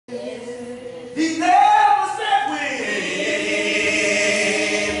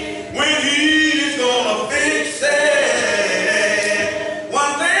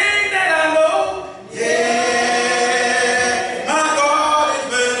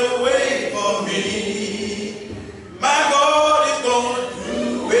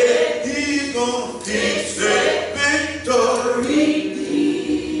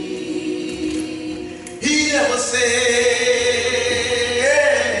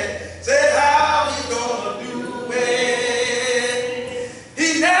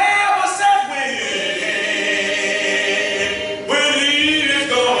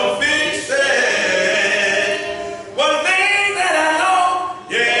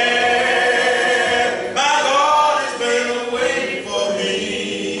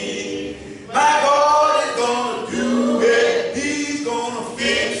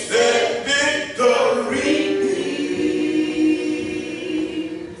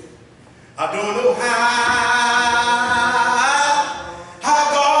I don't know how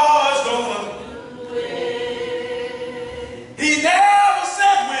God's gonna do it. He never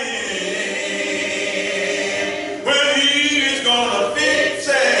said when He's gonna fix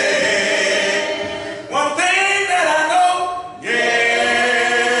it. One thing that I know,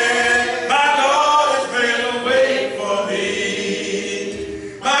 yeah, my God has made a way for me.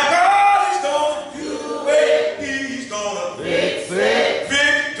 My God is gonna do it. He's gonna fix it.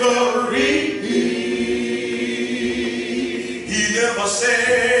 Victory. He never said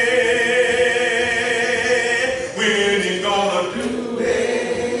when He's gonna do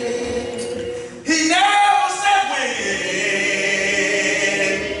it. He never said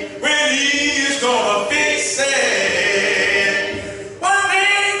when He is gonna fix it. One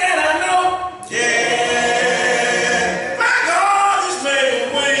thing that I know, yeah, my God has made a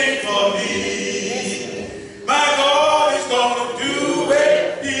way for me. My God is gonna do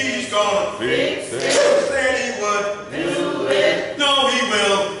it. He's gonna fix it. Said He would do it. No, He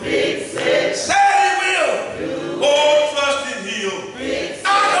will fix it. Said He will. Oh, trust in Him. I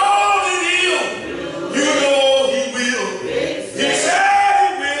know that He'll. You know He will. He said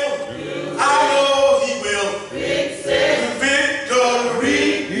He will. I know He will. Victory.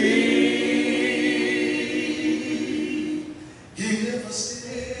 He never said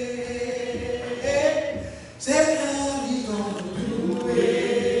how He gonna do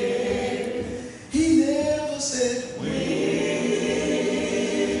it. He never said when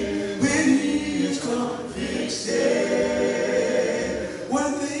He is gonna fix it.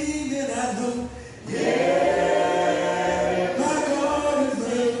 One thing that I know, yeah, my God has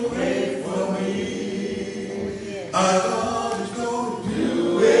made a way for me. My God is gonna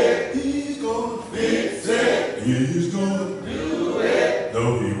do it. He's gonna fix it. He's gonna do it.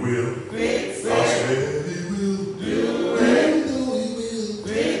 No, He will. Fix it. I said He will. Do it. No, He will.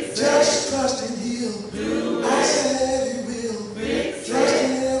 Fix it. Just trust in Him. I said He will. Fix it. Trust in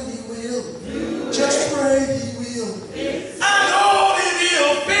Him. He will. Just pray He will. I know that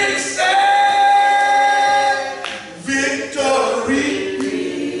He'll fix it. Victory.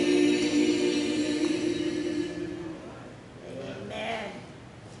 Amen.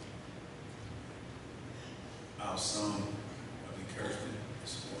 Our song of encouragement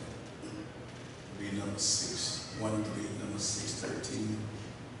this morning will be number 613, number 613.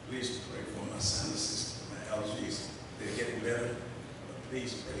 Please pray for my sinuses, my allergies. They're getting better, but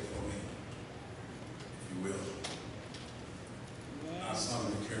please pray for me, if you will. Our song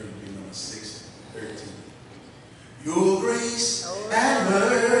of encouragement will be number 613. Your grace and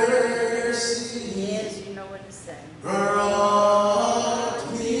mercy, Yes, you know what to say. brought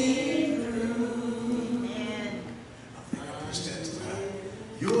me through. Amen. I think I understand tonight.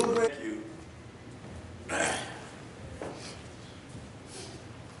 Your grace. Thank you.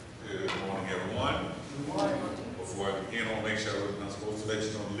 Good morning, everyone. Before I begin, I want to make sure I'm supposed to let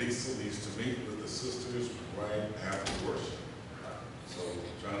you know Lisa needs to meet with the sisters right after worship. So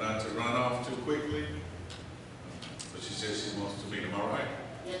try not to run off too quickly. But she says she wants to meet. Am I right?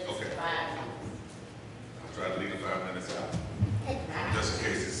 Yes, Okay. fine. I'll try to leave in 5 minutes out. Just in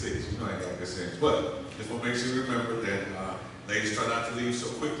case it's 6. You know I ain't got this sense. But just want to make sure you remember that ladies try not to leave so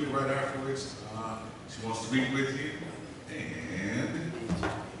quickly right afterwards. She wants to meet with you. And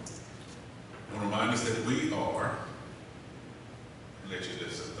I want to remind us that we are, let you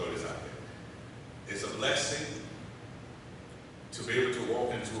just throw this out there. It's a blessing to be able to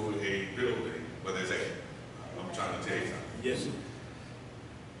walk into a building where there's air. I'm trying to tell you something. Yes, sir.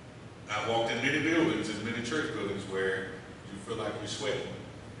 I've walked in many buildings, in many church buildings, where you feel like you're sweating,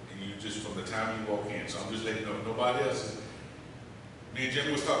 and you just, from the time you walk in. So I'm just letting you know, nobody else. Me and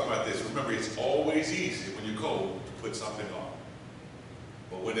Jimmy was talking about this. Remember, it's always easy when you're cold to put something on.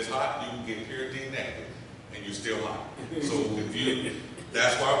 But when it's hot, you can get purity naked, and you're still hot. So if you,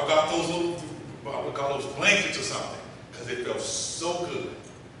 that's why we got those little, what we call those blankets or something, because it felt so good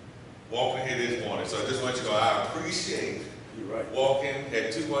walking here this morning. So I just want you to know, I appreciate walking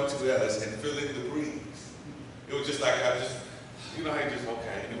at 212 Ellis and feeling the breeze. It was just like, you know how you just,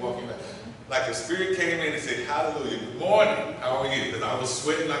 okay, and you walking like the Spirit came in and said, hallelujah, good morning, how are you? Because I was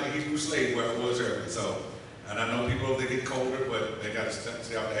sweating like a Hebrew slave where I was earlier. So, and I know people, they get colder, but they got to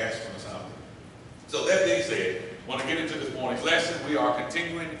stay out the aspirin or something. So that being said, I want to get into this morning's lesson. We are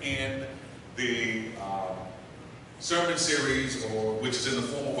continuing in the sermon series, which is in the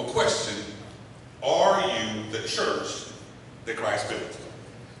form of a question: are you the church that Christ built?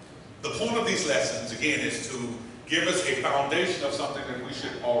 The point of these lessons, again, is to give us a foundation of something that we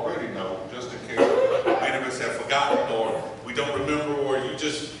should already know, just in case many of us have forgotten, or we don't remember, or you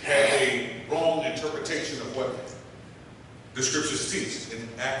just have a wrong interpretation of what the scriptures teach in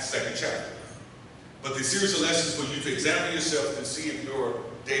Acts 2nd chapter. But the series of lessons for you to examine yourself and see if your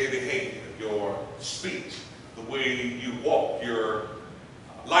daily behavior, your speech, the way you walk, your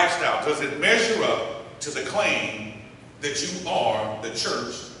lifestyle, does it measure up to the claim that you are the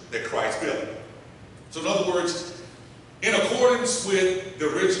church that Christ built? So in other words, in accordance with the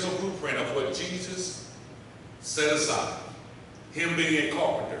original blueprint of what Jesus set aside, him being a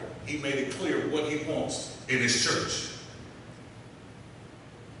carpenter, he made it clear what he wants in his church.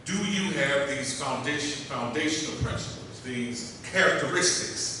 Do you have these foundational principles, these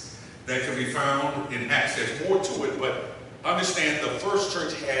characteristics that can be found in Acts? There's more to it, but understand the first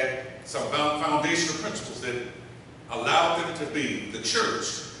church had some foundational principles that allowed them to be the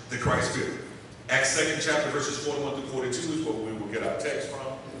church that Christ built. Acts 2nd chapter, verses 41 through 42 is where we will get our text from,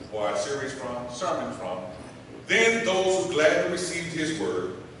 or our series from, sermon from. Then those who gladly received his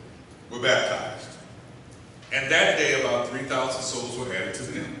word were baptized. And that day about 3,000 souls were added to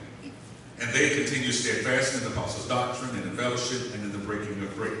them. And they continued steadfast in the apostles' doctrine, and in fellowship, and in the breaking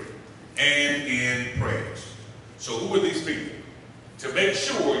of bread, and in prayers. So who are these people? To make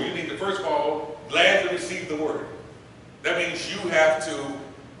sure, you need to first of all gladly receive the word. That means you have to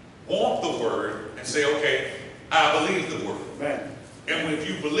want the word and say, okay, I believe the word. Amen. And if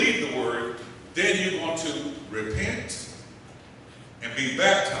you believe the word, then you're going to repent and be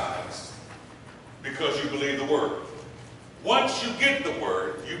baptized because you believe the word. Once you get the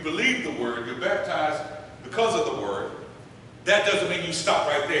word, you believe the word, you're baptized because of the word, that doesn't mean you stop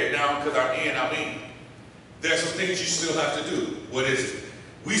right there. Now, because I'm in. There's some things you still have to do. What is it?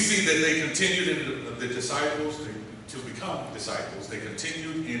 We see that they continued in the disciples to become disciples. They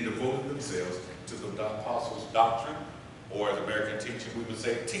continued in devoting themselves to the apostles' doctrine, or as American teaching, we would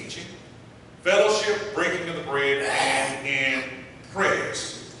say teaching, fellowship, breaking of the bread, and in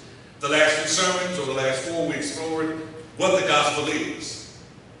prayers. The last few sermons, or the last 4 weeks forward, what the gospel is.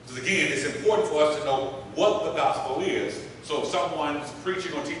 Because again, it's important for us to know what the gospel is. So if someone's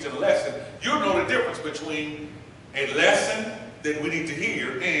preaching or teaching a lesson, you'll know the difference between a lesson that we need to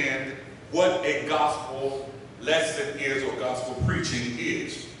hear and what a gospel lesson is or gospel preaching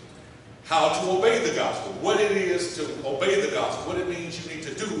is. How to obey the gospel, what it is to obey the gospel, what it means you need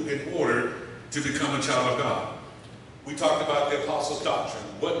to do in order to become a child of God. We talked about the apostles' doctrine,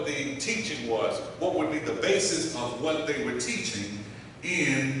 what the teaching was, what would be the basis of what they were teaching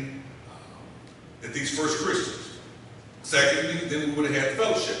in these first Christians. Secondly, then we would have had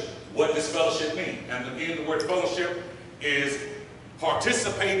fellowship. What does fellowship mean? And again, the word fellowship is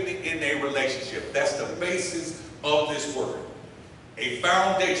participating in a relationship. That's the basis of this word. A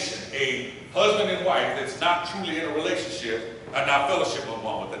foundation, a husband and wife that's not truly in a relationship are not fellowshipping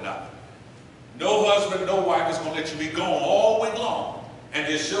one with another. No husband, no wife is going to let you be gone all week long and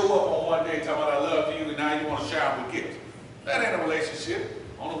just show up on one day talking about I love you and now you want to shower with gifts. That ain't a relationship.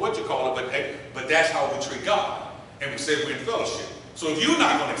 I don't know what you call it, but that's how we treat God. And we say we're in fellowship. So if you're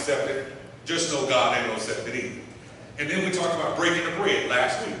not going to accept it, just know God ain't going to accept it either. And then we talked about breaking the bread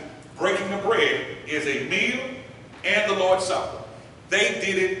last week. Breaking the bread is a meal and the Lord's Supper. They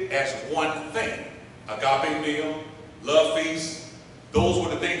did it as one thing. Agape meal, love feast. Those were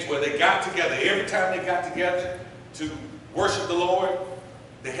the things where they got together. Every time they got together to worship the Lord,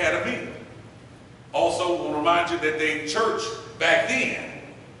 they had a meal. Also, I want to remind you that the church back then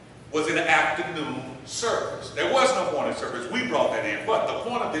was in the afternoon service. There was no morning service. We brought that in. But the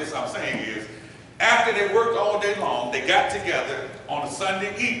point of this I'm saying is, after they worked all day long, they got together on a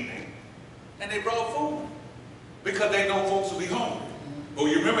Sunday evening and they brought food because they know folks will be hungry. Well,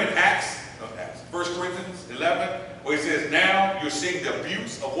 you remember in Acts, 1 Corinthians 11, where he says, now you're seeing the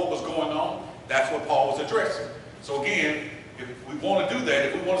abuse of what was going on. That's what Paul was addressing. So again, if we want to do that,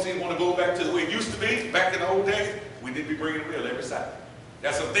 if we want to go back to the way it used to be, back in the old days, we need to be bringing a meal every Saturday.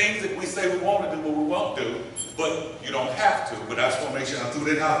 There's some things that we say we want to do, but we won't do, but you don't have to. But I just want to make sure I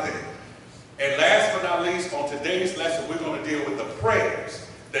threw that out there. And last but not least, on today's lesson, we're going to deal with the prayers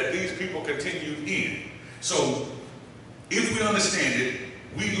that these people continued in. So if we understand it,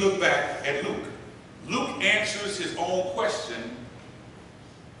 we look back at Luke. Luke answers his own question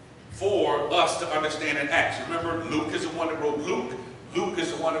for us to understand in Acts. Remember, Luke is the one that wrote Luke. Luke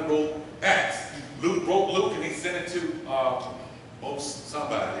is the one that wrote Acts. Luke wrote Luke and he sent it to most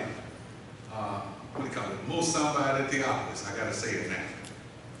somebody. What do you call it? Most somebody Theophilus. I got to say it now.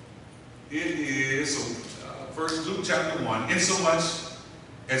 It is, first Luke chapter 1. Insomuch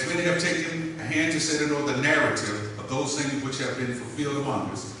as many have taken a hand to set in order the narrative of those things which have been fulfilled among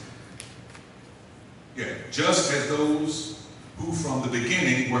us. Yeah, just as those who from the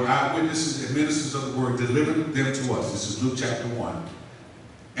beginning were eyewitnesses and ministers of the word delivered them to us. This is Luke chapter 1.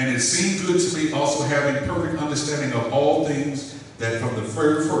 And it seemed good to me also, having perfect understanding of all things, that from the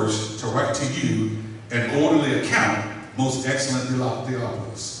very first to write to you an orderly account, most excellent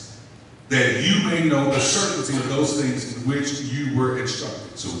Theophilus, that you may know the certainty of those things in which you were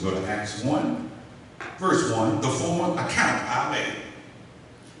instructed. So we go to Acts 1, verse 1, the former account I made.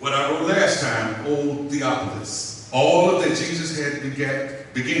 What I wrote last time, O Theophilus, all of that Jesus had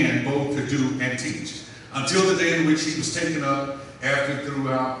began both to do and teach, until the day in which he was taken up, after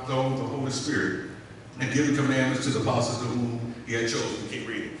throughout the Holy Spirit, and given commandments to the apostles to whom he had chosen. Keep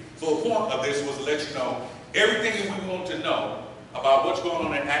reading. So the point of this was to let you know everything that we want to know about what's going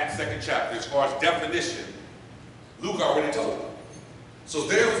on in Acts 2nd chapter as far as definition, Luke already told us. So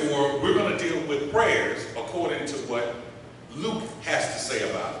therefore, we're going to deal with prayers according to what Luke has to say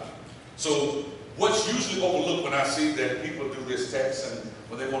about it. So what's usually overlooked when I see that people do this text and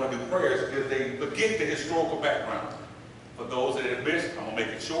when they want to do prayers is they forget the historical background. For those that have missed, I'm going to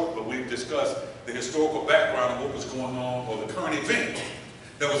make it short, but we've discussed the historical background of what was going on, or the current event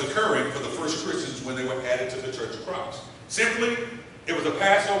that was occurring for the first Christians when they were added to the Church of Christ. Simply, it was the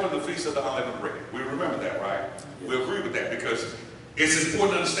Passover and the Feast of the Unleavened Bread. We remember that, right? We agree with that because it's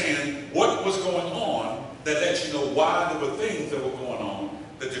important to understand what was going on that lets you know why there were things that were going on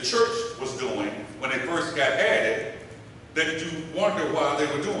that the church was doing when they first got added that you wonder why they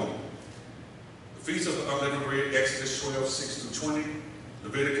were doing it. The Feast of the Unleavened Bread, Exodus 12, 6 through 20,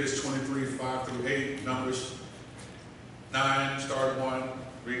 Leviticus 23, 5 through 8, Numbers 9, start 1,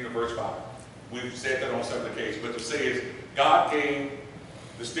 reading the verse 5. We've said that on several occasions, but to say is God gave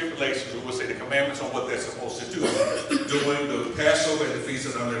the stipulations, or we'll say the commandments on what they're supposed to do during the Passover and the Feast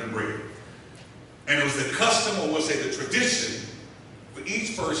of Unleavened Bread. And it was the custom, or we'll say the tradition, for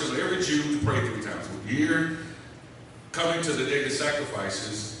each person, or every Jew, to pray 3 times a year, coming to the daily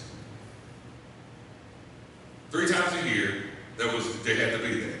sacrifices 3 times a year. They had to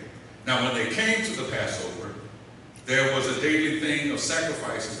be there. Now, when they came to the Passover, there was a daily thing of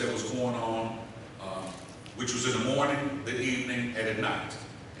sacrifices that was going on, which was in the morning, the evening, and at night.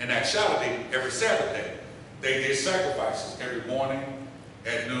 And actually, every Sabbath day, they did sacrifices every morning,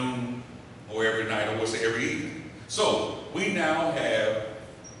 at noon, or every night, or we'll say every evening. So we now have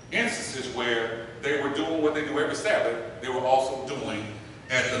instances where they were doing what they do every Sabbath. They were also doing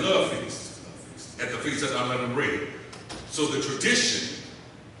at the love feast, at the Feast of the Unleavened Bread. So the tradition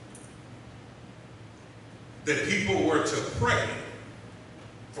that people were to pray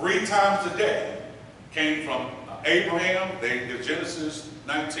 3 times a day came from Abraham. In Genesis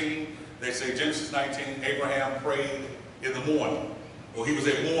 19, they say Genesis 19, Abraham prayed in the morning. Well, he was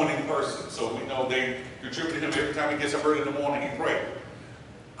a morning person, so we know they contributed him every time he gets up early in the morning, he prayed.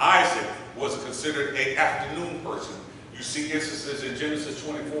 Isaac was considered an afternoon person. You see instances in Genesis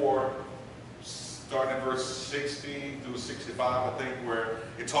 24, starting in verse 60 through 65, I think, where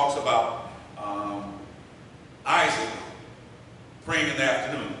it talks about Isaac praying in the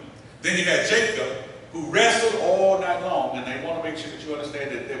afternoon. Then you had Jacob, who wrestled all night long, and they want to make sure that you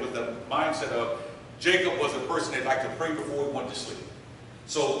understand that there was the mindset of Jacob was a person that liked to pray before he went to sleep.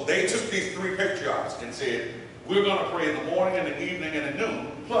 So they took these 3 patriarchs and said, we're going to pray in the morning and the evening and at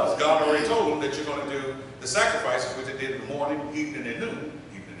noon. Plus, God already told them that you're going to do the sacrifices, which they did in the morning, evening, and noon,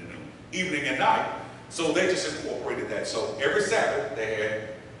 evening and night. So they just incorporated that. So every Sabbath, they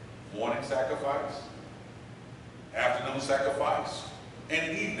had morning sacrifice, afternoon sacrifice,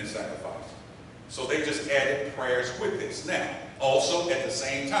 and evening sacrifice. So they just added prayers with this. Now, also at the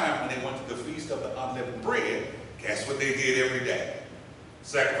same time, when they went to the Feast of the Unleavened Bread, guess what they did every day?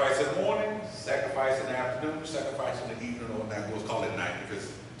 Sacrifice in the morning, sacrifice in the afternoon, sacrifice in the evening, or night. We'll call it night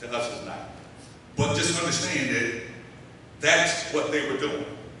because to us it's night. But just understand that that's what they were doing.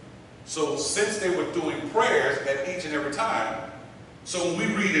 So since they were doing prayers at each and every time, so when we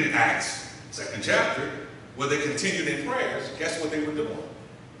read in Acts, 2nd chapter, where they continued in prayers, guess what they were doing?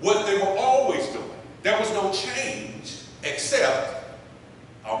 What they were always doing. There was no change except,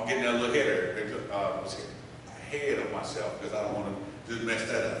 I'm getting a little ahead of myself because I don't want to just mess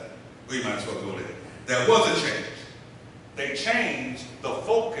that up. We might as well go there. There was a change. They changed the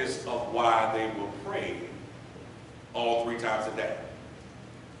focus of why they were praying all 3 times a day.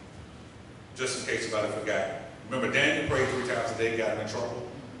 Just in case somebody forgot. Remember, Daniel prayed 3 times a day, got in trouble.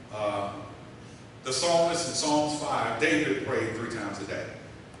 The psalmist in Psalms 5, David prayed 3 times a day.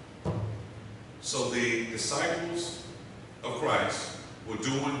 So the disciples of Christ were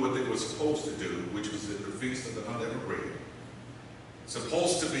doing what they were supposed to do, which was at the Feast of the Unleavened Bread.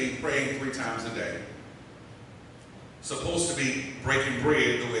 Supposed to be praying 3 times a day. Supposed to be breaking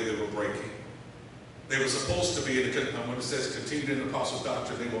bread the way they were breaking. They were supposed to be, when it says continued in the apostles'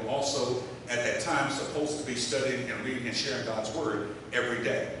 doctrine, they were also at that time supposed to be studying and reading and sharing God's word every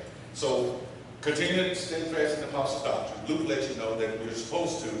day. So continue steadfast in the apostles' doctrine. Luke lets you know that we're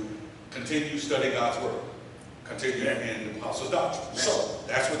supposed to continue studying God's word. Continue in the apostles' doctrine. So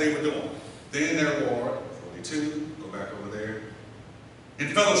that's what they were doing. Then there were 42, go back over there.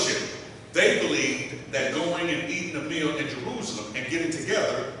 In fellowship, they believed that going and eating a meal in Jerusalem and getting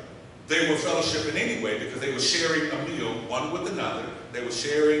together, they were fellowshipping anyway because they were sharing a meal one with another. They were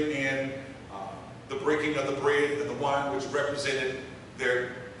sharing in the breaking of the bread and the wine, which represented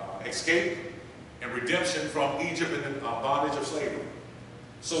their escape and redemption from Egypt and the bondage of slavery.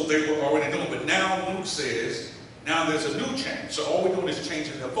 So they were already doing, but now Luke says, now there's a new change. So all we're doing is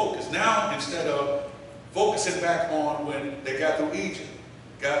changing their focus. Now, instead of focusing back on when they got through Egypt,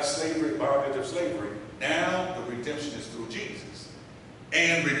 got slavery, bondage of slavery, now the redemption is through Jesus.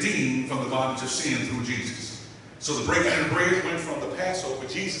 And redeemed from the bondage of sin through Jesus. So the breaking of bread went from the Passover.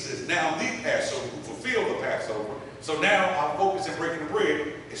 Jesus is now the Passover who fulfilled the Passover. So now our focus in breaking the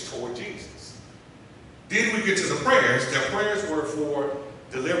bread is toward Jesus. Then we get to the prayers. Their prayers were for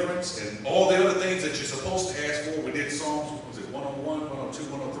deliverance and all the other things that you're supposed to ask for. We did Psalms, was it 101, 102,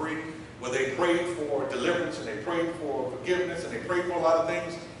 103, where they prayed for deliverance and they prayed for forgiveness and they prayed for a lot of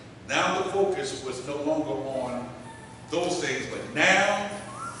things. Now the focus was no longer on those things, but now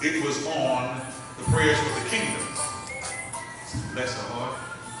it was on the prayers for the kingdom. Bless her heart.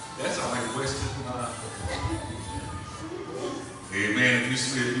 That's all like Western. Amen.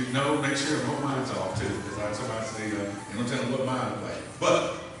 If you know, make sure your mind's off too, because I somebody say, you don't tell them what mind is like.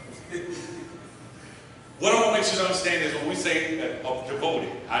 But what I want to make sure you understand is when we say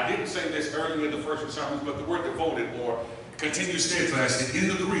devoted, I didn't say this earlier in the first sermons, but the word devoted or continue steadfast in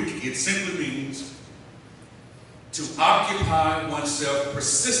the Greek, it simply means to occupy oneself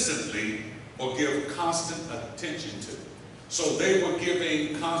persistently or give constant attention to. So they were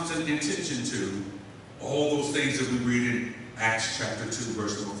giving constant attention to all those things that we read in Acts chapter 2,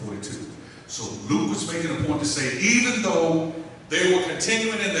 verse number 42. So Luke was making a point to say, even though they were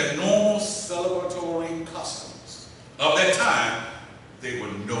continuing in their normal celebratory customs of that time, they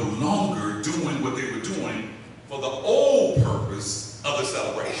were no longer doing what they were doing for the old purpose of the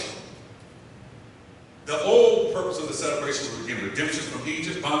celebration. The old purpose of the celebration was again redemption from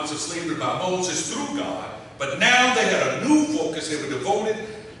Egypt, bondage of slavery by Moses through God. But now they had a new focus. They were devoted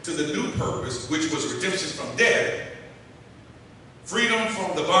to the new purpose, which was redemption from death, freedom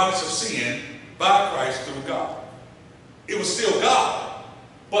from the bondage of sin by Christ through God. It was still God,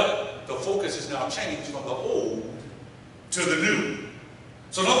 but the focus is now changed from the old to the new.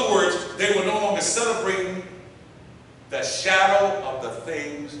 So in other words, they were no longer celebrating the shadow of the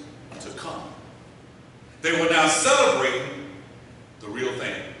things to come. They were now celebrating the real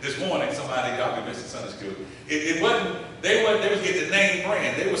thing. This morning, somebody got me missing Sunday school. It wasn't, they were getting the name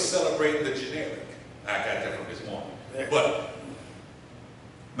brand. They were celebrating the generic. I got that from this morning. But,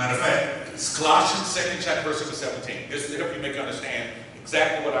 matter of fact, it's Colossians 2nd chapter, verse number 17. This will help you make you understand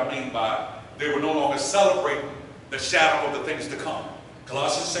exactly what I mean by they were no longer celebrating the shadow of the things to come.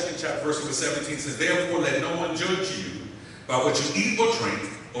 Colossians 2nd chapter, verse number 17 says, therefore let no one judge you by what you eat or drink,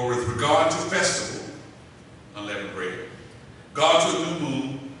 or with regard to festival, unleavened bread, God to a new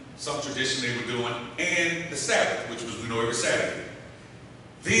moon, some tradition they were doing, and the Sabbath, which was, we know, every Saturday.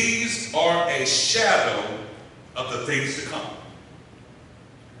 These are a shadow of the things to come.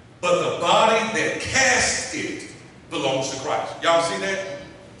 But the body that casts it belongs to Christ. Y'all see that?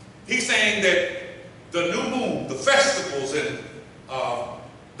 He's saying that the new moon, the festivals, and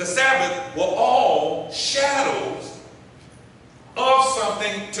the Sabbath were all shadows of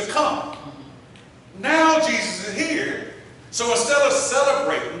something to come. Now Jesus is here, so instead of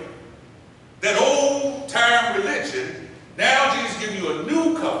celebrating that old time religion, now Jesus gives you a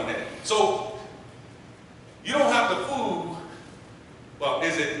new covenant. So you don't have the food. Well,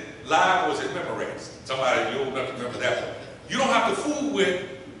 is it live or is it memorized? Somebody, you old enough to remember that one. You don't have to fool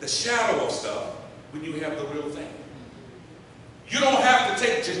with the shadow of stuff when you have the real thing. You don't have to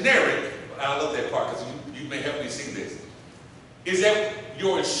take generic. I love that part because you may help me see this. Is that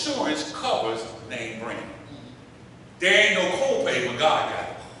your insurance covers name brand. There ain't no copay when God got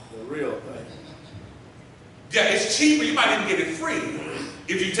it. The real thing. Yeah, it's cheaper. You might even get it free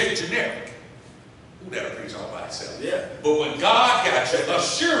if you take generic. Ooh, that'll preach all by itself. Yeah. But when God got you,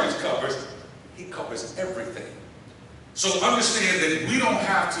 assurance covers, he covers everything. So understand that we don't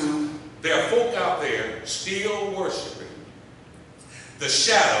have to, there are folk out there still worshiping the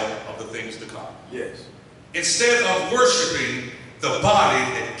shadow of the things to come. Yes. Instead of worshiping the body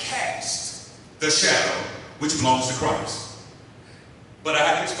that casts the shadow which belongs to Christ. But I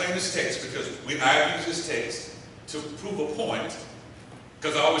have to explain this text because I use this text to prove a point.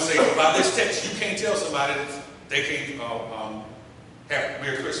 Because I always say, by this text, you can't tell somebody that they can't have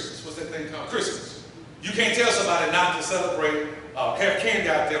Merry Christmas. What's that thing called? Christmas. You can't tell somebody not to celebrate, have candy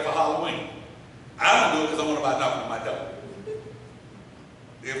out there for Halloween. I don't do it because I want nobody knocking on my door.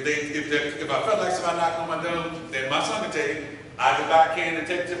 If I felt like somebody knocking on my door, then my son can tell you, I can buy candy and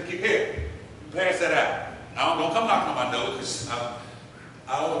take it to the kid. Here, pass that out. Don't come knocking on my door because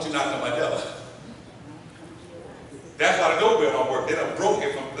I don't want you knocking on my door. That's why the doorbell don't work. They done broke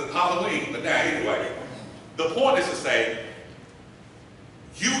it from the Halloween. But now, anyway, the point is to say,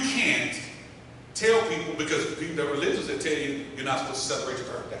 you can't tell people, because the religions that tell you you're not supposed to celebrate your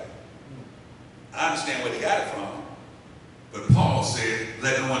birthday. I understand where they got it from. But Paul said,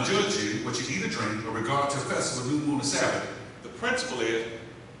 let no one judge you what you eat or drink or regard to a festival, new moon, or Sabbath. The principle is,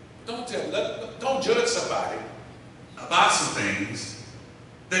 don't judge somebody about some things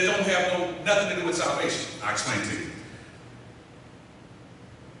that don't have nothing to do with salvation. I'll explain to you.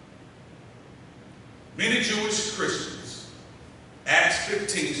 Many Jewish Christians, Acts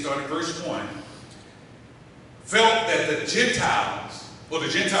 15, starting verse 1, felt that the Gentiles, or the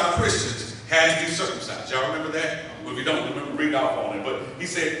Gentile Christians, had to be circumcised. Y'all remember that? Well, if you don't remember, read off on it. But he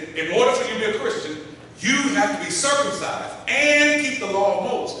said, in order for you to be a Christian, you have to be circumcised and keep the law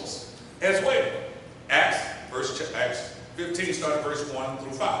of Moses as well. Acts 15, starting verse 1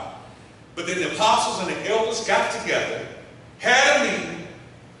 through 5. But then the apostles and the elders got together, had a meeting,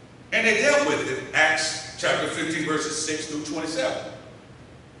 and they dealt with it. Acts chapter 15, verses 6 through 27.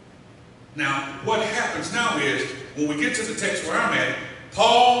 Now, what happens now is, when we get to the text where I'm at,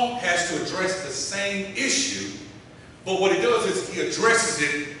 Paul has to address the same issue, but what he does is he addresses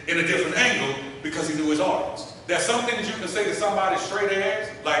it in a different angle because he knew his audience. There's some things you can say to somebody straight ass,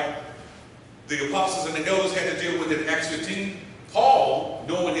 like the apostles and the elders had to deal with it in Acts 15. Paul,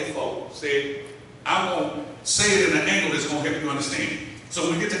 knowing his folk, said, I'm going to say it in an angle that's going to help you understand. So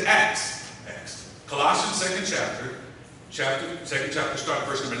when we get to Acts, Colossians 2nd chapter, starting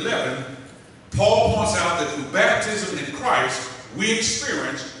verse number 11, Paul points out that through baptism in Christ, we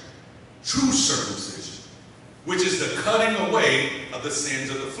experience true circumcision, which is the cutting away of the sins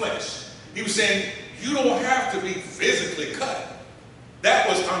of the flesh. He was saying, you don't have to be physically cut. That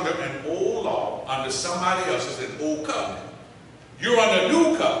was under an old law, under somebody else's an old covenant. You're under a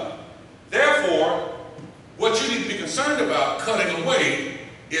new covenant. Therefore, what you need to be concerned about cutting away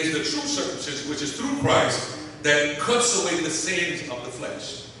is the true circumcision, which is through Christ, that cuts away the sins of the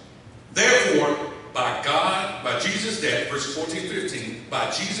flesh. Therefore, by Jesus' death, verses 14 15,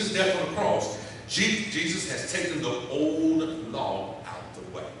 by Jesus' death on the cross, Jesus has taken the old law out the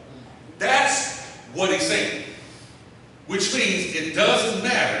way. That's what he's saying. Which means it doesn't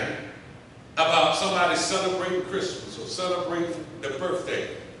matter about somebody celebrating Christmas or celebrating their birthday.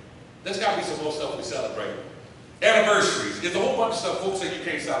 There's got to be some more stuff we celebrate. Anniversaries. There's a whole bunch of stuff folks say you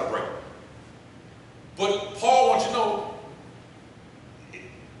can't celebrate. But Paul wants you to know,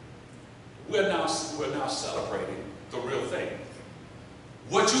 we're now celebrating the real thing.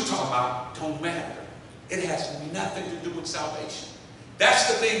 What you talking about don't matter. It has nothing to do with salvation.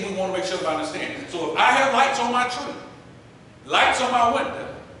 That's the thing we want to make sure I understand. So if I have lights on my tree, lights on my window,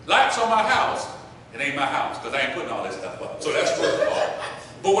 lights on my house, it ain't my house because I ain't putting all that stuff up. So that's first of all.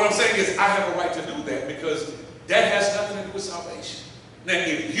 But what I'm saying is I have a right to do that because that has nothing to do with salvation. Now,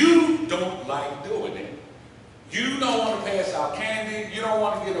 if you don't like doing it, you don't want to pass out candy, you don't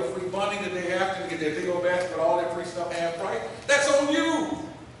want to get a free bunny the day after, get that big old basket, all that free stuff half price, that's on you.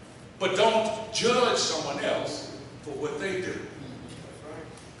 But don't judge someone else for what they do.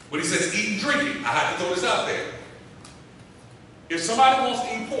 When he says eat and drinking, I have to throw this out there. If somebody wants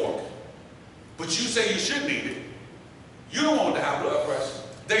to eat pork, but you say you shouldn't eat it, you don't want to have blood pressure.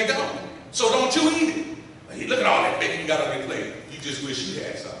 They don't. So don't you eat it. Hey, look at all that bacon you got on your plate. You just wish you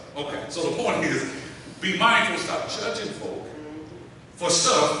had some. Okay, so the point is, be mindful, stop judging folk for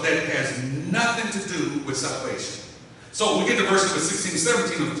stuff that has nothing to do with salvation. So we get to verse number 16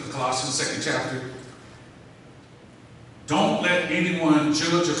 and 17 of Colossians 2nd chapter. Don't let anyone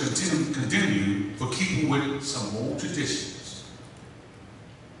judge or condemn you for keeping with some old traditions.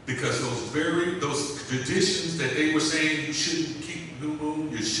 Because those traditions that they were saying you shouldn't keep new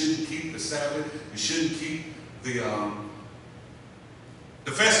moon, you shouldn't keep the Sabbath, you shouldn't keep the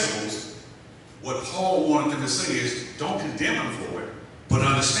festivals. What Paul wanted them to say is, don't condemn them for it, but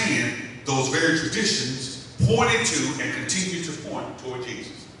understand those very traditions pointed to and continue to point toward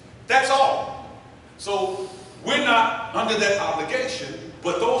Jesus. That's all. So we're not under that obligation,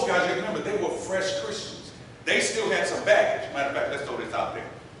 but those guys, you remember, they were fresh Christians. They still had some baggage. Matter of fact, let's throw this out there.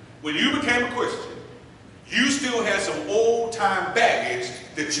 When you became a Christian, You still had some old-time baggage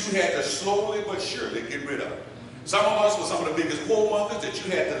that you had to slowly but surely get rid of. Some of us were some of the biggest whoremongers that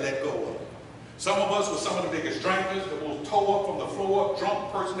you had to let go of. Some of us were some of the biggest drinkers, the most tore up from the floor,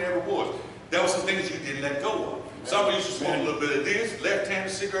 drunk person there ever was. There were some things you didn't let go of. Some of you used to smoke a little bit of this, left-handed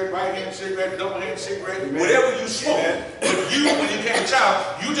cigarette, right-handed cigarette, double-handed cigarette, whatever you smoked. But you, when you became a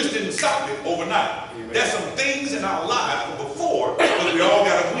child, you just didn't stop it overnight. There's some things in our lives from before, because we all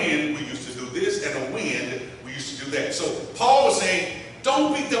got a win, we used to do this, and a wind, we used to do that. So Paul was saying,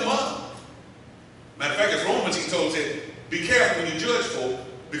 don't beat them up. Matter of fact, as Romans, he told us, be careful when you judge folk,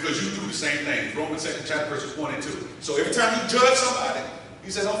 because you do the same thing. Romans 2nd chapter, verses 1 and 2. So every time you judge somebody,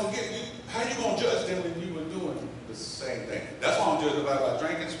 he said, don't forget, how you going to judge them when you were doing the same thing? That's why I'm judging about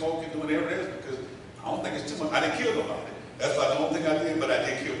drinking, smoking, doing everything else, because I don't think it's too much. I didn't kill nobody. That's about the only thing I did, but I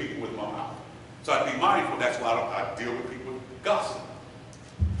did kill people with my mouth. So I'd be mindful. That's why I deal with people with gossip.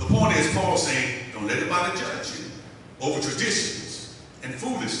 The point is, Paul's saying, don't let anybody judge you over traditions and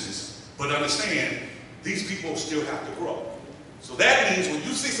foolishness, but understand, these people still have to grow. So that means when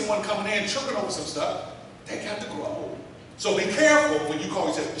you see someone coming in tripping over some stuff, they got to grow. So be careful when you call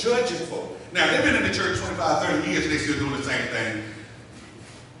yourself judging folk. Now, they've been in the church 25, 30 years and they're still doing the same thing.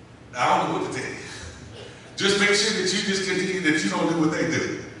 I don't know what to tell you. Just make sure that you just continue, that you don't do what they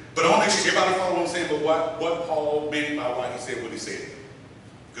do. But I want to make sure everybody follow what I'm saying, but what Paul meant by why he said what he said.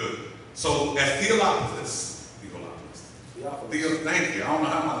 Good. So as Theophilus, thank you. I don't know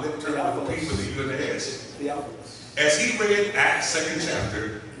how my lip turned out for people that you in the ass. As he read Acts 2nd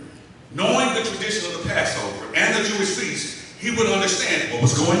chapter, knowing the tradition of the Passover and the Jewish feast, he would understand what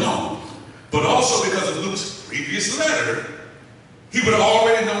was going on. But also because of Luke's previous letter, he would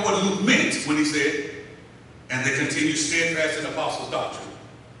already know what Luke meant when he said, and they continue steadfast in apostles' doctrine.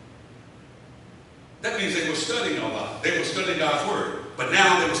 That means they were studying a lot. They were studying God's word. But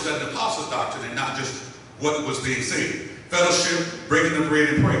now they were studying apostles' doctrine and not just what was being said. Fellowship, breaking the bread,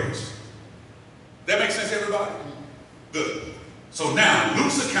 and prayers. That makes sense, everybody? Good. So now,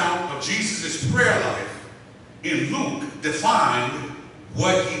 Luke's account of Jesus' prayer life in Luke defined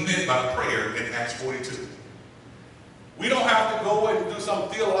what he meant by prayer in Acts 42. We don't have to go and do some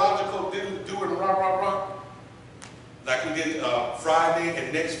theological doing rah. Like we did Friday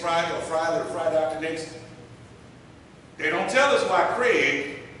and next Friday, or Friday after next. They don't tell us why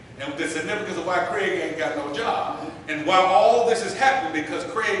Craig, and the significance of why Craig ain't got no job. And while all this is happening because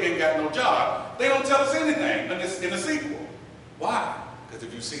Craig ain't got no job, they don't tell us anything in the sequel. Why? Because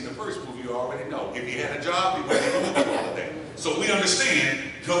if you've seen the first movie, you already know. If he had a job, he wouldn't even do all of that. So we understand,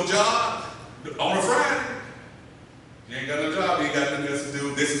 no job on a Friday. You ain't got no job, you ain't got nothing else to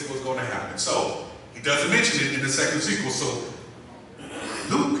do. This is what's going to happen. So he doesn't mention it in the second sequel. So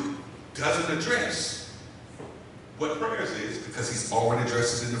Luke doesn't address what prayers is because he's already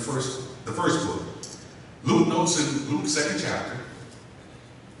addressed it in the first book. Luke notes in Luke's 2nd chapter,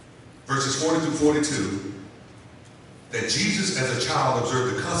 verses 40 through 42, that Jesus as a child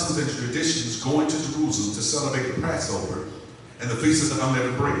observed the customs and traditions going to Jerusalem to celebrate the Passover and the Feast of the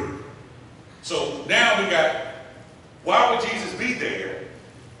Unleavened Bread. So now we got, why would Jesus be there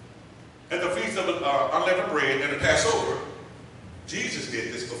at the Feast of Unleavened Bread and the Passover? Jesus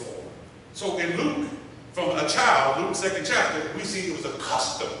did this before. So in Luke, from a child, Luke's 2nd chapter, we see it was a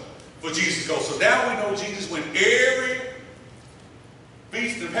custom for Jesus to go. So now we know Jesus went every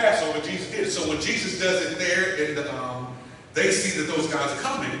Feast and Passover, Jesus did it. So when Jesus does it there, and they see that those guys are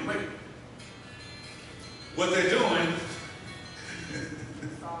coming, wait, what they're doing. Sorry,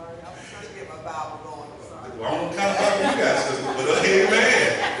 I was trying to get my Bible going. I'm sorry. Well, I don't know what kind of Bible you guys listen, but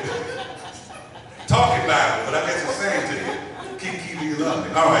amen. Talking Bible, but I guess it's saying to you, keep you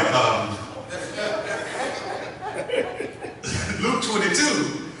loving. All right. Luke 22,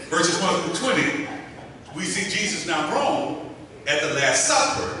 verses 1 through 20, we see Jesus now grown at the Last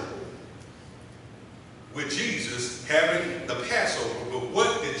Supper with Jesus having the Passover. But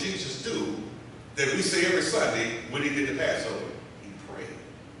what did Jesus do that we say every Sunday when he did the Passover? He prayed.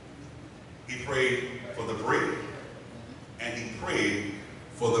 He prayed for the bread, and he prayed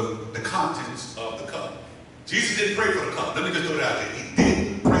for the contents of the cup. Jesus didn't pray for the cup. Let me just throw it out there. He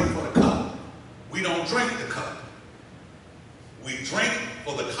didn't pray for the cup. We don't drink the cup. We drink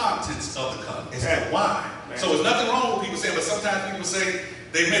for the contents of the cup. It's the wine. So there's nothing wrong with people saying, but sometimes people say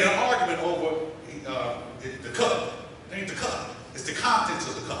they made an argument over the cup. It ain't the cup. It's the contents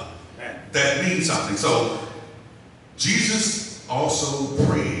of the cup that means something. So Jesus also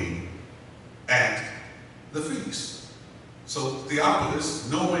prayed at the feast. So Theophilus,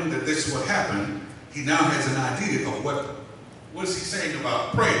 knowing that this would happen, he now has an idea of what is he saying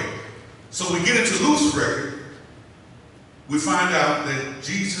about prayer. So we get into Luke's record, we find out that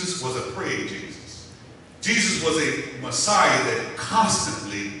Jesus was a praying Jesus. Jesus was a Messiah that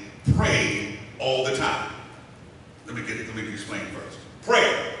constantly prayed all the time. Let me explain first.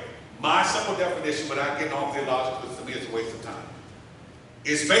 Prayer, my simple definition, without getting all theological, because to me it's a waste of time,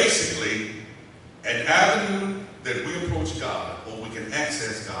 is basically an avenue that we approach God, or we can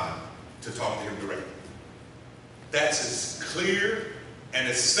access God to talk to him directly. That's as clear and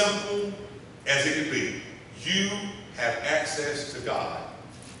as simple as it can be. You have access to God,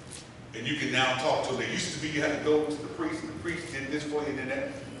 and you can now talk to him. There used to be you had to go to the priest, and the priest did this for you and did that.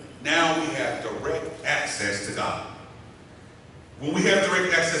 Now we have direct access to God. When we have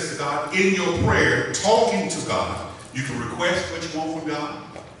direct access to God, in your prayer, talking to God, you can request what you want from God.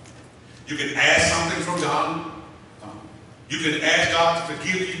 You can ask something from God. You can ask God to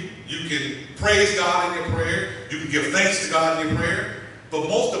forgive you. You can praise God in your prayer. You can give thanks to God in your prayer. But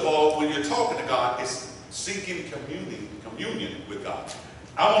most of all, when you're talking to God, it's seeking communion with God.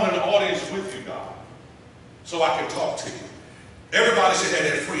 I want an audience with you, God, so I can talk to you. Everybody should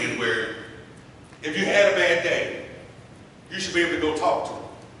have that friend where if you had a bad day, you should be able to go talk to him.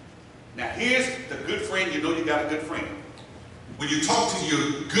 Now, here's the good friend. You know you got a good friend. When you talk to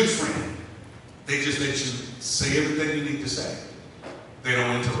your good friend, they just let you say everything you need to say. They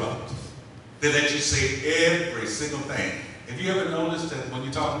don't interrupt. They let you say every single thing. Have you ever noticed that when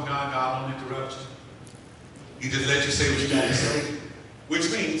you're talking to God, God don't interrupt you? He just let you say what you got to say.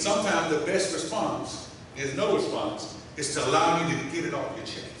 Which means sometimes the best response is no response. Is to allow you to get it off your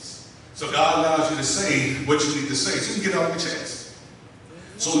chest. So God allows you to say what you need to say so you can get it off your chest.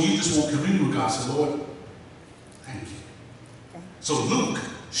 So you just want communion with God. Say, Lord, thank you. So Luke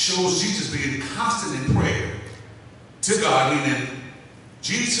shows Jesus being constant in prayer to God, meaning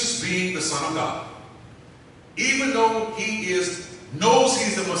Jesus being the Son of God. Even though he knows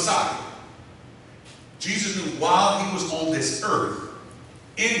he's the Messiah, Jesus knew while he was on this earth,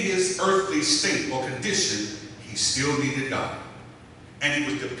 in his earthly state or condition, he still needed God. And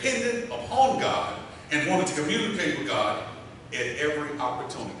he was dependent upon God and wanted to communicate with God at every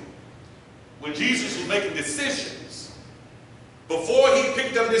opportunity. When Jesus was making decisions, before he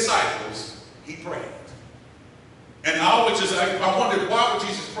picked up disciples, he prayed. And I wondered, why would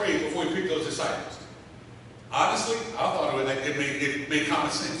Jesus pray before he picked those disciples? Honestly, I thought it made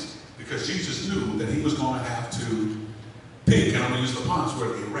common sense. Because Jesus knew that he was going to have to pick, and I'm going to use the Ponce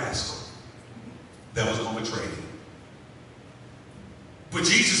word, a rascal that was going to betray him. But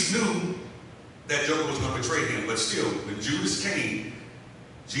Jesus knew that Joker was going to betray him. But still, when Judas came,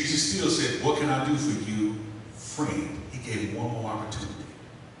 Jesus still said, what can I do for you, friend? He gave him one more opportunity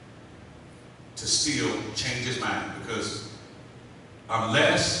to still change his mind. Because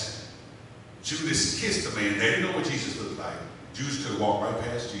unless Judas kissed the man, they didn't know what Jesus looked like. Judas could have walked right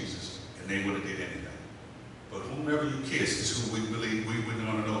past Jesus, and they wouldn't have did anything. But whomever you kiss is who we believe we wouldn't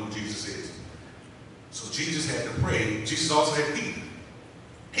want to know who Jesus is. So Jesus had to pray. Jesus also had Peter.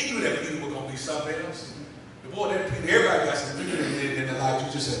 He knew that Peter was going to be something else. The boy, that Peter, everybody got some Peter in their life.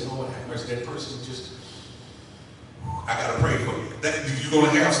 You just said, Lord, have mercy. That person just, I got to pray for you. You're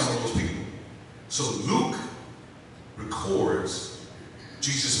going to have some of those people. So Luke records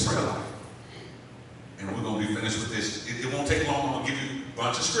Jesus' prayer life. And we're going to be finished with this. It won't take long. I'm going to give you a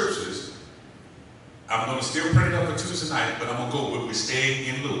bunch of scriptures. I'm going to still print it up for Tuesday night, but I'm going to go where we're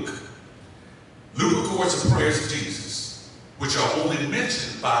staying in Luke. Luke records the prayers of Jesus, which are only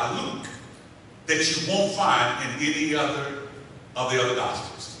mentioned by Luke, that you won't find in any other of the other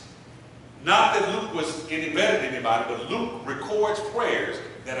Gospels. Not that Luke was any better than anybody, but Luke records prayers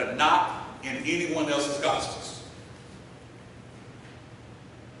that are not in anyone else's Gospels.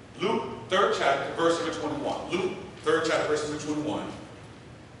 Luke 3rd chapter, verse number 21. Luke 3rd chapter, verse number 21.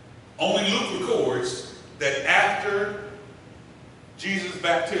 Only Luke records that after Jesus'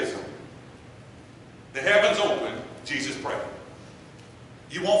 baptism, the heavens opened, Jesus prayed.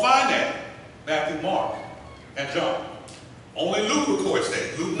 You won't find that in Matthew, Mark, and John. Only Luke records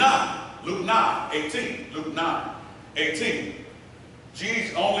that. Luke 9, 18. Luke 9, 18.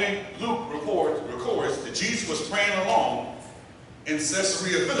 Only Luke records that Jesus was praying alone in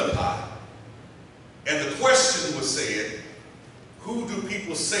Caesarea Philippi. And the question was said, who do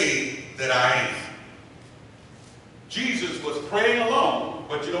people say that I am? Jesus was praying alone,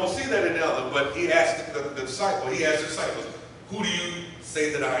 but you don't see that in the other, but he asked the disciples, who do you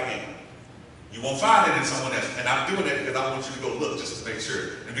say that I am? You won't find it in someone else. And I'm doing it because I want you to go look just to make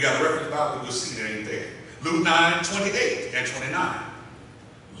sure. If you got a reference Bible, you'll see that ain't there. Luke 9, 28 and 29.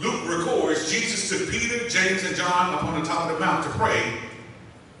 Luke records Jesus took Peter, James, and John up on the top of the mount to pray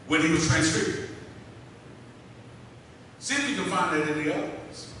when he was transfigured. See if you can find that in the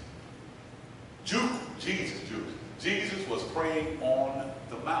others. Jesus was praying on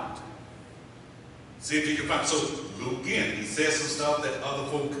the mountain. See if you can find. So Luke, again, he says some stuff that other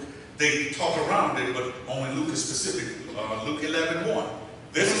folk, they talk around it, but only Luke is specific. Luke 11:1.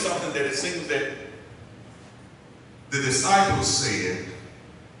 This is something that it seems that the disciples said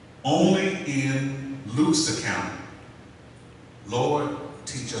only in Luke's account, Lord,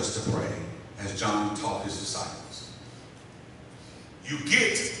 teach us to pray, as John taught his disciples. You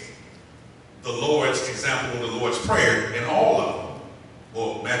get the Lord's example of the Lord's Prayer in all of them,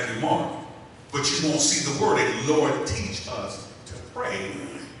 or Matthew, Mark, but you won't see the wording, Lord, teach us to pray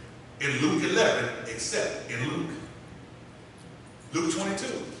in Luke 11, except in Luke. Luke 22.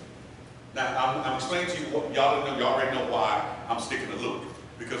 Now, I'm explaining to you what y'all already know why I'm sticking to Luke,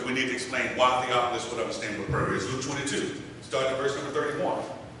 because we need to explain why Theophilus would understand what prayer is. Luke 22, starting at verse number 31.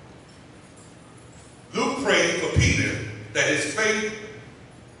 Luke prayed for Peter that his faith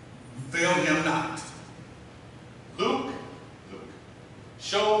failed him not. Luke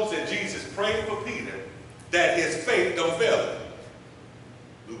shows that Jesus prayed for Peter that his faith don't fail him.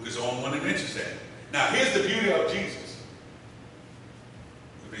 Luke is the only one that mentions that. Now, here's the beauty of Jesus.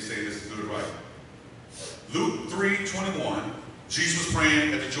 Let me say this is good, right? Luke 3:21, Jesus was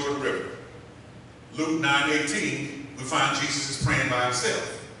praying at the Jordan River. Luke 9:18, we find Jesus is praying by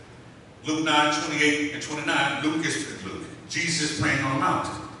himself. Luke 9:28 and 29, Jesus is praying on a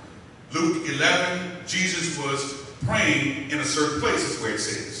mountain. Luke 11, Jesus was praying in a certain place, is where it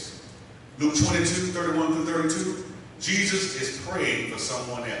says. Luke 22:31 through 32, Jesus is praying for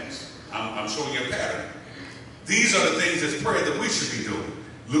someone else. I'm showing you a pattern. These are the things as prayer that we should be doing.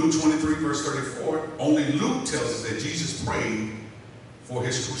 Luke 23, verse 34, only Luke tells us that Jesus prayed for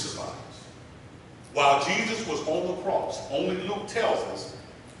his crucifiers. While Jesus was on the cross, only Luke tells us,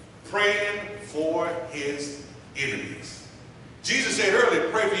 praying for his enemies. Jesus said earlier,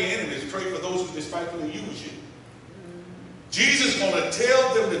 pray for your enemies, pray for those who despitefully use you. Jesus is going to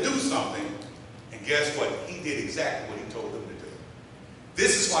tell them to do something, and guess what? He did exactly what he told them to do.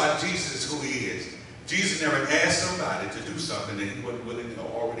 This is why Jesus is who he is. Jesus never asked somebody to do something that he wasn't willing to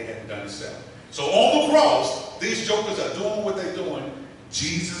already hadn't done himself. So on the cross, these jokers are doing what they're doing.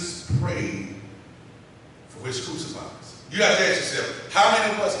 Jesus prayed for his crucifiers. You have to ask yourself, how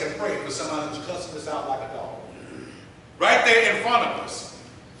many of us can pray for somebody who's cussing us out like a dog? Right there in front of us.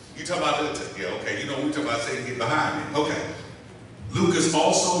 You talking about, yeah, okay, you know, we talking about saying get behind me. Okay. Luke is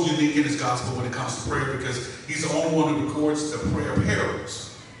also unique in his gospel when it comes to prayer because he's the only one who records the prayer parables.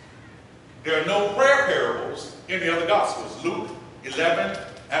 There are no prayer parables in the other gospels. Luke 11,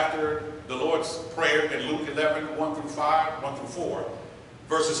 after the Lord's Prayer, in Luke 11, 1 through 5, 1 through 4,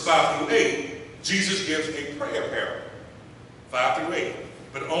 verses 5 through 8, Jesus gives a prayer parable, 5 through 8.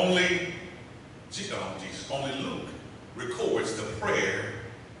 But only Luke records the prayer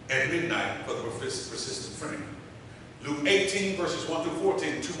at midnight for the persistent friend. Luke 18, verses 1 through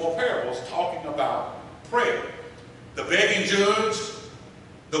 14, two more parables talking about prayer. The begging judge,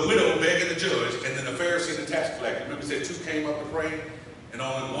 the widow begging the judge, and then the Pharisee and the tax collector. Remember, he said two came up to pray, and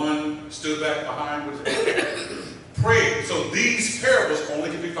only one stood back behind with prayed. So these parables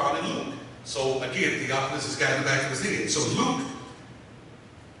only can be found in Luke. So again, Theophilus has got in the back of his head. So Luke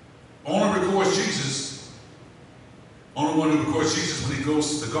only records Jesus, only one who records Jesus when he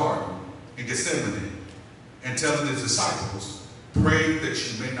goes to the garden in Gethsemane and telling his disciples, pray that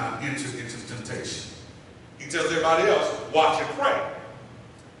you may not enter into temptation. He tells everybody else, watch and pray.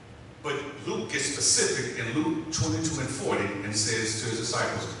 But Luke gets specific in Luke 22 and 40 and says to his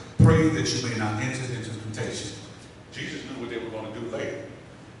disciples, pray that you may not enter into temptation. Jesus knew what they were going to do later.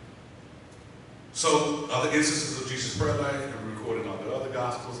 So other instances of Jesus' prayer life are recorded on the other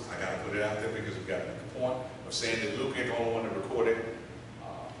gospels. I got to put it out there because we've got to make a point of saying that Luke ain't the only one that recorded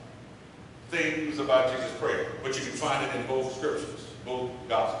things about Jesus' prayer. But you can find it in both scriptures, both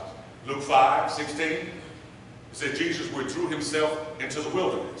gospels. Luke 5:16, it said Jesus withdrew himself into the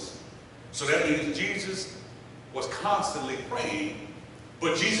wilderness. So that means Jesus was constantly praying,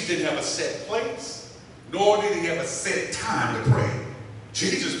 but Jesus didn't have a set place, nor did he have a set time to pray.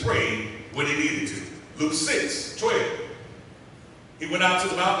 Jesus prayed when he needed to. Luke 6:12. He went out to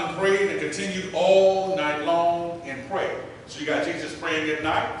the mountain and prayed and continued all night long in prayer. So you got Jesus praying at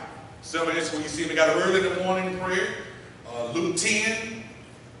night. Some of this when you see him, he got early in the morning prayer. Luke 10,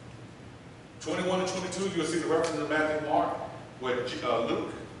 21 and 22, you'll see the reference to Matthew and Mark, where Luke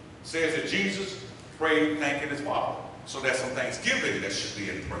says that Jesus prayed thanking his Father. So that's some thanksgiving that should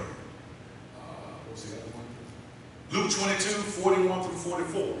be in prayer. What's the other one? Luke 22, 41 through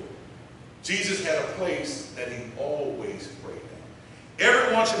 44. Jesus had a place that he always prayed at.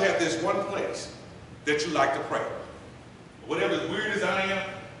 Everyone should have this one place that you like to pray. Whatever as weird as I am,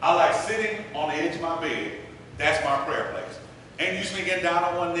 I like sitting on the edge of my bed. That's my prayer place. Ain't used to be getting down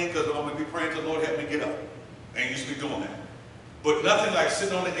on one knee because I'm going to be praying to the Lord, help me get up. Ain't used to be doing that. But nothing like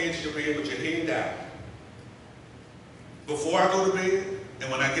sitting on the edge of your bed with your head down before I go to bed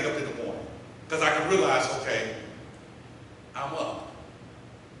and when I get up in the morning. Because I can realize, okay, I'm up.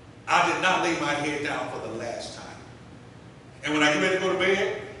 I did not lay my head down for the last time. And when I get ready to go to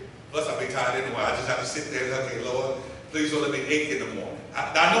bed, plus I'll be tired anyway. I just have to sit there and say, okay, Lord, please don't let me ache in the morning.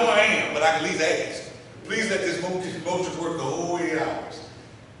 I know I am, but I can at least ask. Please let this motion work the whole 8 hours.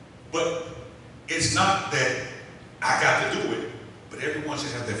 But it's not that I got to do it, but everyone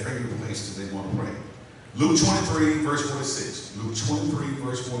should have their favorite place that they want to pray. Luke 23, verse 46. Luke 23,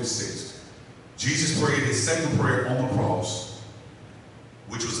 verse 46. Jesus prayed his second prayer on the cross,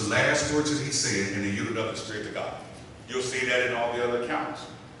 which was the last words that he said, and he yielded up his spirit to God. You'll see that in all the other accounts.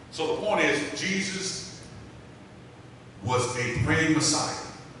 So the point is, Jesus was a praying Messiah.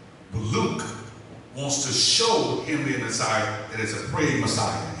 But Luke wants to show him the Messiah that is a praying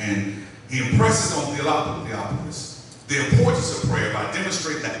Messiah. And he impresses on Theophilus the importance of prayer by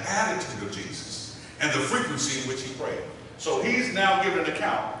demonstrating the attitude of Jesus and the frequency in which he prayed. So he's now giving an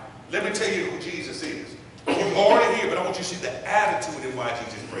account. Let me tell you who Jesus is. You're already here, but I want you to see the attitude in why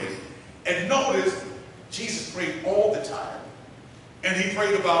Jesus prayed. And notice, Jesus prayed all the time. And he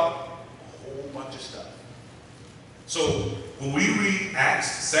prayed about a whole bunch of stuff. So when we read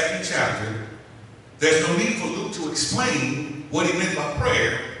Acts 2nd chapter, there's no need for Luke to explain what he meant by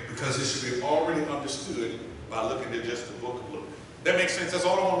prayer because it should be already understood by looking at just the book of Luke. That makes sense. That's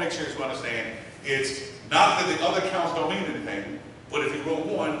all I want to make sure you understand. It's not that the other accounts don't mean anything, but if he wrote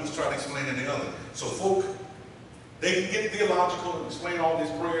one, he's trying to explain in the other. So folk, they can get theological and explain all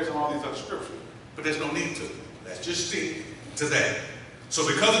these prayers and all these other scriptures, but there's no need to. Let's just stick to that. So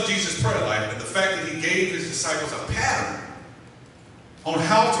because of Jesus' prayer life and the fact that he gave his disciples a pattern on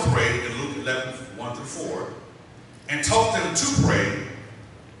how to pray in Luke 11, 1 through 4, and taught them to pray,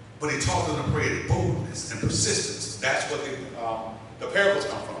 but he taught them to pray in boldness and persistence. That's what the parables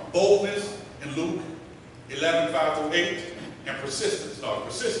come from. Boldness in Luke 11, 5 through 8, and persistence. No,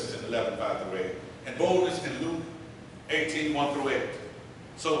 persistence in 11, 5 through 8, and boldness in Luke 18, 1 through 8.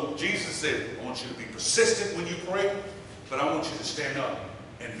 So Jesus said, I want you to be persistent when you pray, but I want you to stand up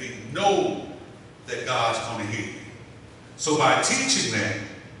and know that God's going to hear you. So by teaching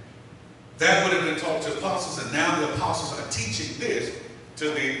that would have been taught to apostles, and now the apostles are teaching this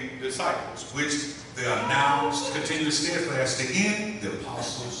to the disciples, which they are now continuing steadfastly in the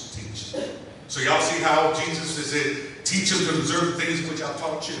apostles' teaching. So y'all see how Jesus said, teach them to observe the things which I've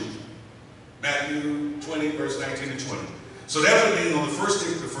taught you. Matthew 20, verse 19 and 20. So that would mean on the first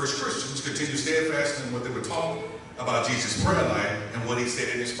day, the first Christians continued steadfast in what they were taught about Jesus' prayer life and what he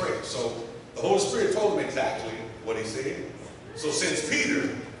said in his prayer. So the Holy Spirit told them exactly what he said. So since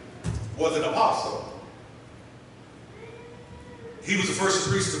Peter was an apostle, he was the first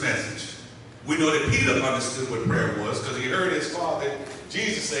to preach the message. We know that Peter understood what prayer was because he heard his father,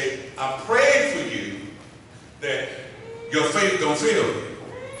 Jesus, say, I'm praying for you that your faith don't fail you.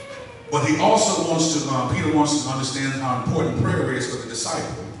 But he also wants to, Peter wants to understand how important prayer is for the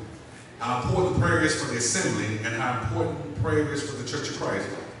disciple, how important prayer is for the assembly, and how important prayer is for the Church of Christ.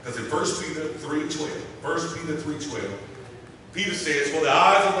 Because in 1 Peter 3:12, Peter says, for the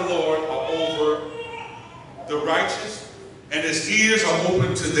eyes of the Lord are over the righteous, and his ears are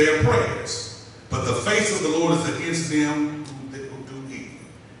open to their prayers. But the face of the Lord is against them who do evil.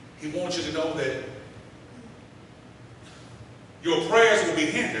 He wants you to know that your prayers will be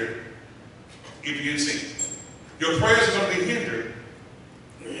hindered if you're in sin. Your prayers are going to be hindered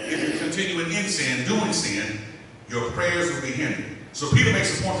if you continue in sin, doing sin. Your prayers will be hindered. So Peter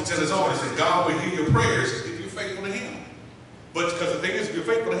makes a point to tell his audience that God will hear your prayers if you're faithful to him. But because the thing is, if you're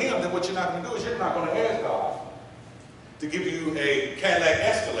faithful to him, then what you're not going to do is you're not going to ask God to give you a Cadillac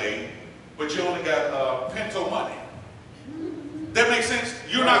Escalade, but you only got Pinto money. That makes sense?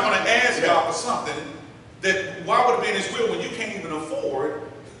 You're not going to ask God for something that, why would it be in his will when you can't even afford?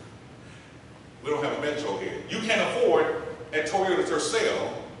 We don't have a Metro here. You can't afford a Toyota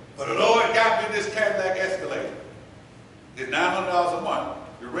Tercel, but the Lord got me this Cadillac Escalade. It's $900 a month.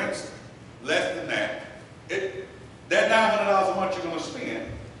 Your rent's less than that. That $900 a month you're going to spend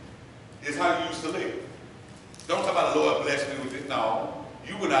is how you used to live. Don't talk about the Lord bless me with it. No,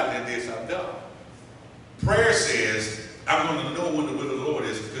 you went out there and did something dumb. Prayer says, I'm going to know when the will of the Lord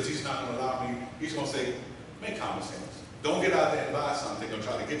is because he's not going to allow me. He's going to say, make common sense. Don't get out there and buy something or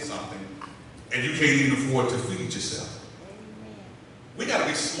try to get something and you can't even afford to feed yourself. We got to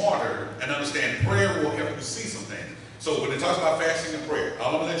be smarter and understand prayer will help you see some things. So when it talks about fasting and prayer,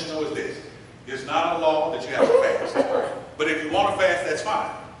 all I'm going to let you know is this. It's not a law that you have to fast. But if you want to fast, that's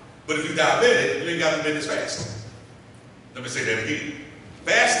fine. But if you're diabetic, you ain't got to business fasting. Let me say that again.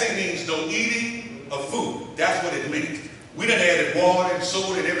 Fasting means no eating of food. That's what it means. We done added water and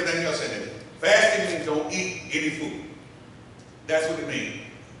soda and everything else in it. Fasting means don't eat any food. That's what it means.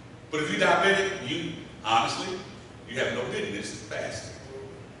 But if you're diabetic, you honestly, you have no business fasting.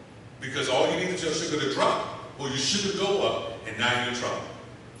 Because all you need is your sugar to drop or your sugar to go up, and now you're in trouble.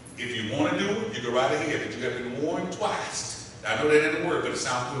 If you want to do it, you go right ahead. But you have been warned twice. I know that ain't a word, but it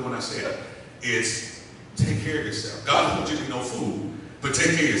sounds good when I say it. It's take care of yourself. God doesn't want you to eat no food, but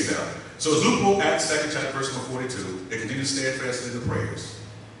take care of yourself. So as Luke wrote, Acts 2nd chapter, verse number 42, they continued steadfastly in the prayers.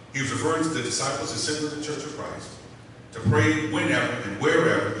 He was referring to the disciples assembled in the church of Christ to pray whenever and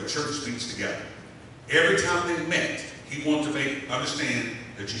wherever the church meets together. Every time they met, he wanted to understand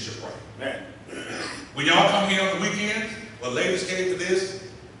that you should pray. Man. When y'all come here on the weekends, or ladies came to this,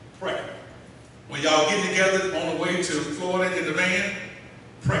 pray. When y'all get together on the way to Florida in the van,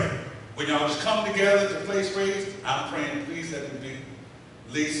 pray. When y'all just come together to place praise, I'm praying, please let me be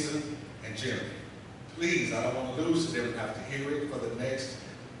Lisa and Jeremy. Please, I don't want to lose them. Have to hear it for the next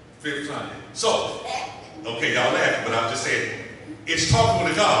 5th Sunday. So, okay, y'all laughing, but I'm just saying, it's talking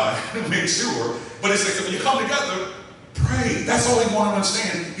with God to make sure. But it's like when you come together, pray. That's all he wanted to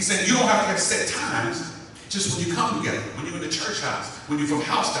understand. He said you don't have to have set times. Just when you come together, when you're in the church house, when you're from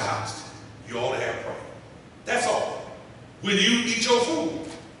house to house, you ought to have prayer. That's all. When you eat your food,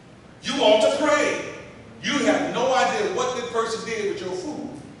 you ought to pray. You have no idea what that person did with your food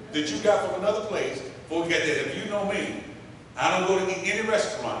that you got from another place before we get there. If you know me, I don't go to eat any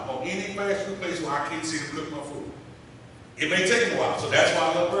restaurant or any fast food place where I can't see them cook my food. It may take a while, so that's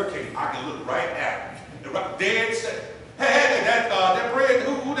why I love Burger King. I can look right at it. Dead set. Hey, that bread,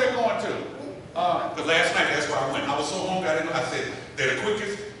 who they're going to? Because last night, that's where I went. I was so hungry, I didn't know. I said, they're the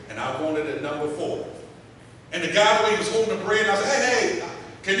quickest, and I wanted it number 4. And the guy, the way he was holding the bread, I said, hey,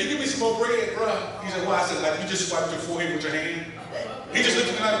 can you give me some more bread, bro? He said, why? I said, like, you just swiped your forehead with your hand? He just looked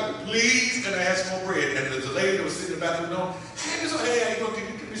at me like, please, can I have some more bread? And there's a lady that was sitting in the bathroom, no, hey, so, hey, can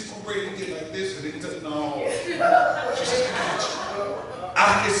you give me some more bread? You get like this, and then no. She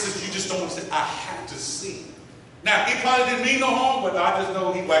said, you just don't want to say, I have to see. Now, he probably didn't mean no harm, but I just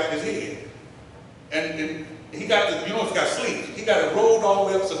know he wiped his head. And he got the, you know, he's got sleep. He got it rolled all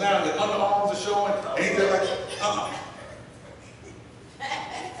the way up, so now the underarms are showing, and he felt like,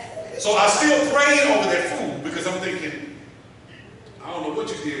 So I still praying over that food because I'm thinking, I don't know what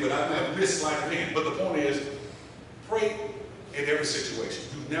you did, but I missed like a hand. But the point is, pray in every situation.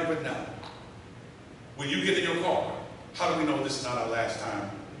 You never know. When you get in your car, how do we know this is not our last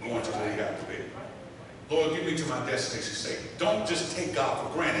time going to where we have to be? Lord, get me to my destination safe. Don't just take God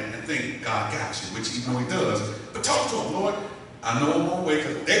for granted and think God got you, which you know he does. But talk to him, Lord. I know I'm on the way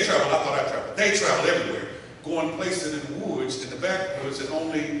because they travel. I thought I traveled. They travel everywhere. Going places in the woods, in the backwoods,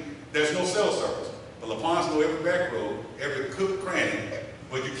 and there's no cell service. But LaPonce know every back road, every cook cranny.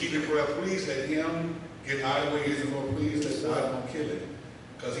 But you keep in prayer, please let him get out of the way. And Lord, please let God don't kill him.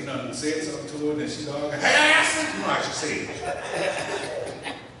 Because he done said something to her, and then she dog, hey, I said, you know I should say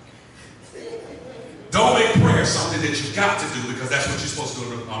it. Don't make prayer something that you've got to do because that's what you're supposed to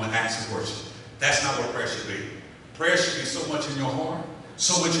do on the acts of worship. That's not what prayer should be. Prayer should be so much in your heart,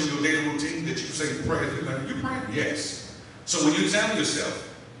 so much in your daily routine that you say prayer. You pray? Yes. So when you examine yourself,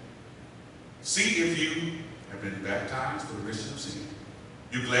 see if you have been baptized for the remission of sin.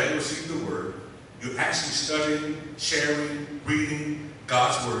 You're glad to receive the word. You're actually studying, sharing, reading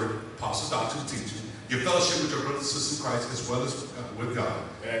God's word, apostles' doctrine, teaching. Your fellowship with your brothers and sisters in Christ as well as with God.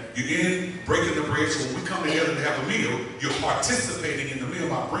 You're in breaking the bread. So when we come together to have a meal, you're participating in the meal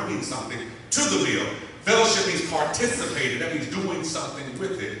by bringing something to the meal. Fellowship means participating. That means doing something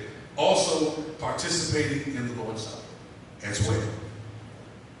with it. Also participating in the Lord's Supper as well.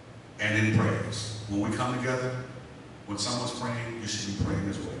 And in prayers. When we come together, when someone's praying, you should be praying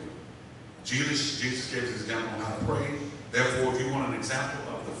as well. Jesus gave us an example on how to pray. Therefore, if you want an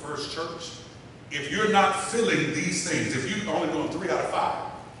example of the first church, if you're not feeling these things, if you're only doing 3 out of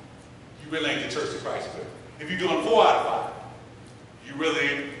 5, you really ain't the Church of Christ. But if you're doing 4 out of 5, you really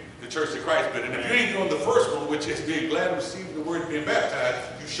ain't the Church of Christ. But and if you ain't doing the first one, which is being glad to receive the word and being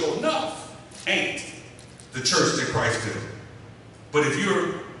baptized, you sure enough ain't the church that Christ did. But if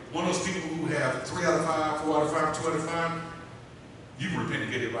you're one of those people who have 3 out of 5, 4 out of 5, 2 out of 5, you can repent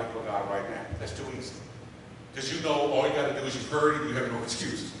and get it right with God right now. That's too easy. Because you know all you got to do is you've heard it, you have no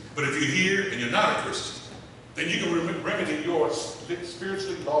excuse. But if you're here and you're not a Christian, then you can remedy your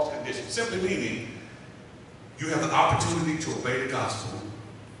spiritually lost condition. Simply meaning you have the opportunity to obey the gospel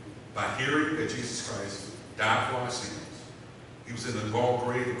by hearing that Jesus Christ died for our sins. He was in the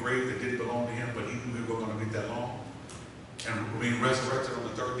grave, a grave that didn't belong to him, but he knew we were going to be that long. And being resurrected on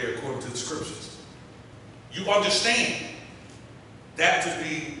the 3rd day according to the scriptures. You understand that to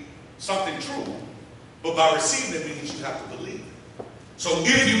be something true. But by receiving it means you have to believe it. So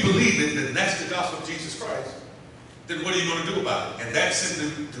if you believe it, then that's the gospel of Jesus Christ. Then what are you going to do about it? And that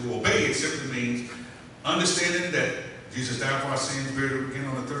simply, to obey it simply means understanding that Jesus died for our sins, buried again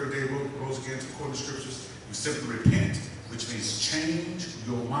on the third day, rose again according to scriptures. You simply repent, which means change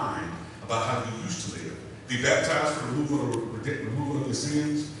your mind about how you used to live. Be baptized for the removal of your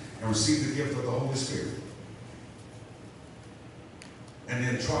sins and receive the gift of the Holy Spirit. And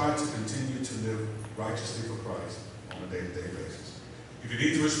then try to continue to live righteously for Christ on a day-to-day basis. If you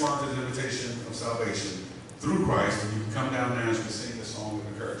need to respond to the invitation of salvation through Christ, then you can come down now as we sing this song of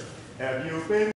encouragement. Have you been